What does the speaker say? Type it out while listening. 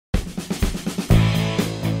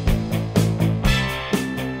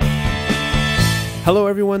Hello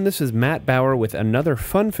everyone, this is Matt Bauer with another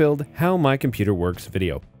fun-filled How My Computer Works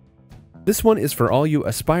video. This one is for all you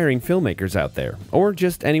aspiring filmmakers out there, or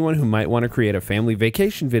just anyone who might want to create a family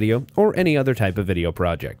vacation video or any other type of video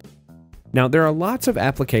project. Now, there are lots of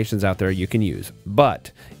applications out there you can use,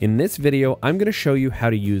 but in this video, I'm going to show you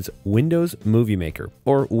how to use Windows Movie Maker,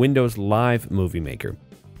 or Windows Live Movie Maker.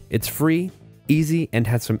 It's free, easy, and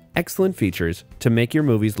has some excellent features to make your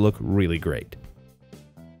movies look really great.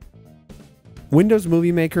 Windows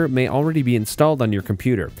Movie Maker may already be installed on your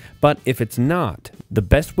computer, but if it's not, the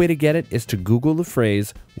best way to get it is to Google the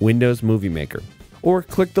phrase Windows Movie Maker, or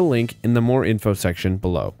click the link in the More Info section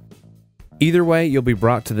below. Either way, you'll be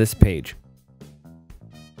brought to this page.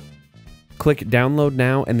 Click Download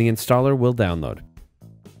Now and the installer will download.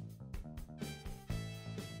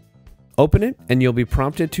 Open it and you'll be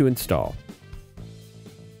prompted to install.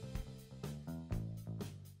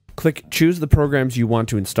 Click Choose the programs you want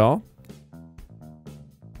to install,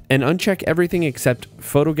 and uncheck everything except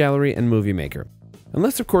Photo Gallery and Movie Maker,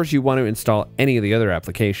 unless of course you want to install any of the other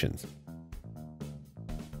applications.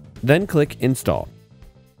 Then click Install.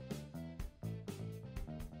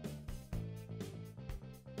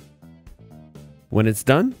 When it's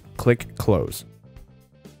done, click Close.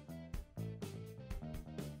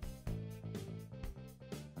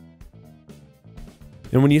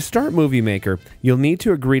 And when you start Movie Maker, you'll need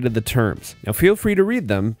to agree to the terms. Now feel free to read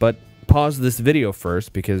them, but pause this video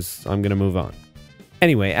first because I'm going to move on.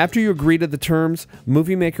 Anyway, after you agree to the terms,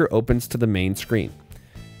 Movie Maker opens to the main screen.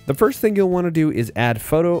 The first thing you'll want to do is add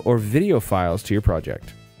photo or video files to your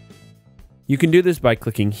project. You can do this by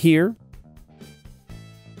clicking here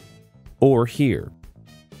or here.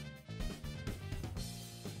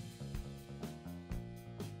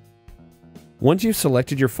 Once you've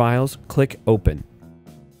selected your files, click Open.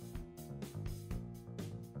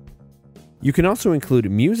 You can also include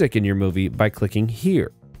music in your movie by clicking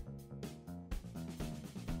here,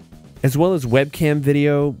 as well as webcam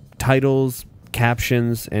video, titles,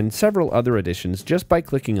 captions, and several other additions just by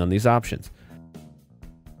clicking on these options.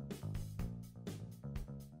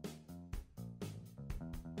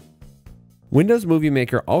 Windows Movie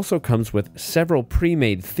Maker also comes with several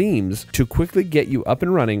pre-made themes to quickly get you up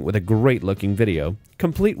and running with a great looking video,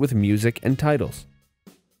 complete with music and titles.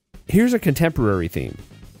 Here's a contemporary theme.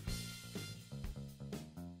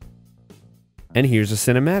 And here's a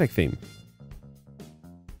cinematic theme.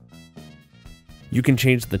 You can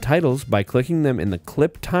change the titles by clicking them in the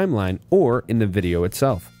clip timeline or in the video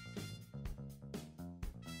itself.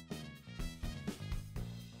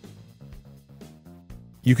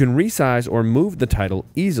 You can resize or move the title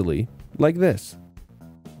easily, like this.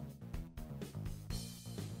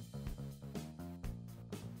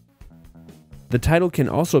 The title can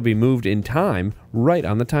also be moved in time right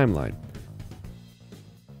on the timeline.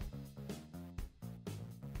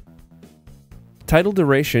 Title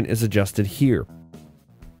duration is adjusted here.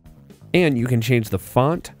 And you can change the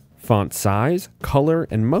font, font size, color,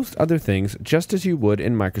 and most other things just as you would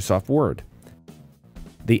in Microsoft Word.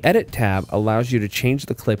 The Edit tab allows you to change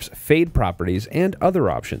the clip's fade properties and other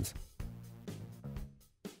options.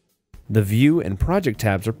 The View and Project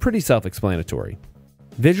tabs are pretty self-explanatory.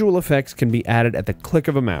 Visual effects can be added at the click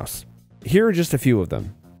of a mouse. Here are just a few of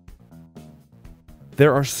them.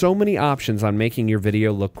 There are so many options on making your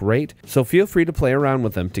video look great, so feel free to play around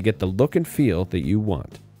with them to get the look and feel that you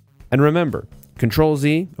want. And remember,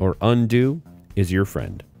 Control-Z or Undo is your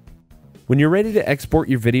friend. When you're ready to export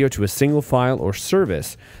your video to a single file or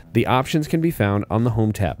service, the options can be found on the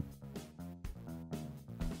Home tab.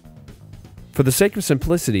 For the sake of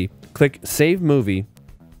simplicity, click Save Movie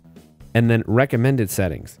and then Recommended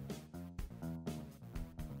Settings.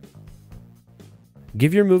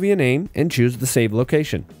 Give your movie a name and choose the save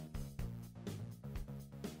location.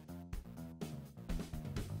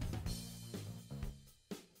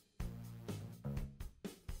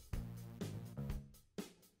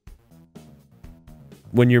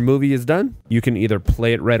 When your movie is done, you can either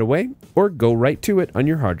play it right away or go right to it on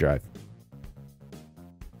your hard drive.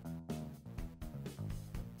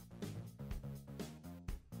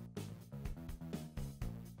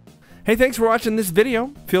 Hey, thanks for watching this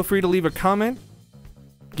video. Feel free to leave a comment,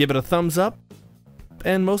 give it a thumbs up,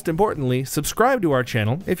 and most importantly, subscribe to our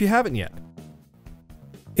channel if you haven't yet.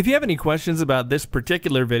 If you have any questions about this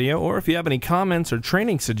particular video, or if you have any comments or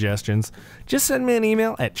training suggestions, just send me an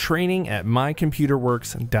email at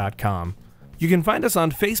training@mycomputerworks.com. You can find us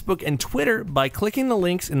on Facebook and Twitter by clicking the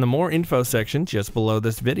links in the More Info section just below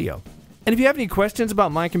this video. And if you have any questions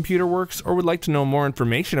about My Computer Works or would like to know more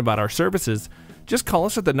information about our services, just call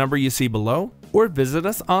us at the number you see below or visit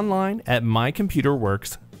us online at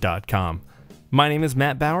mycomputerworks.com. My name is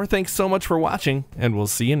Matt Bauer. Thanks so much for watching, and we'll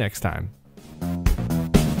see you next time.